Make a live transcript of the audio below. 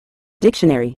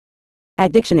Dictionary.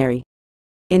 At dictionary.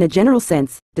 In a general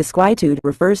sense, disquietude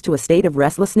refers to a state of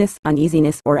restlessness,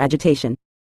 uneasiness, or agitation.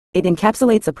 It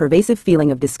encapsulates a pervasive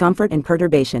feeling of discomfort and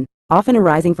perturbation, often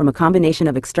arising from a combination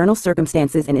of external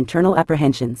circumstances and internal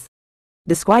apprehensions.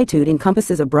 Disquietude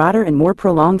encompasses a broader and more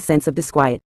prolonged sense of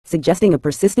disquiet, suggesting a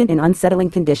persistent and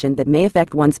unsettling condition that may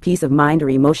affect one's peace of mind or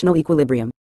emotional equilibrium.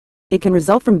 It can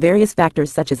result from various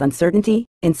factors such as uncertainty,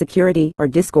 insecurity, or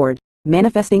discord,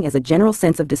 manifesting as a general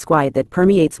sense of disquiet that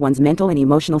permeates one's mental and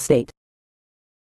emotional state.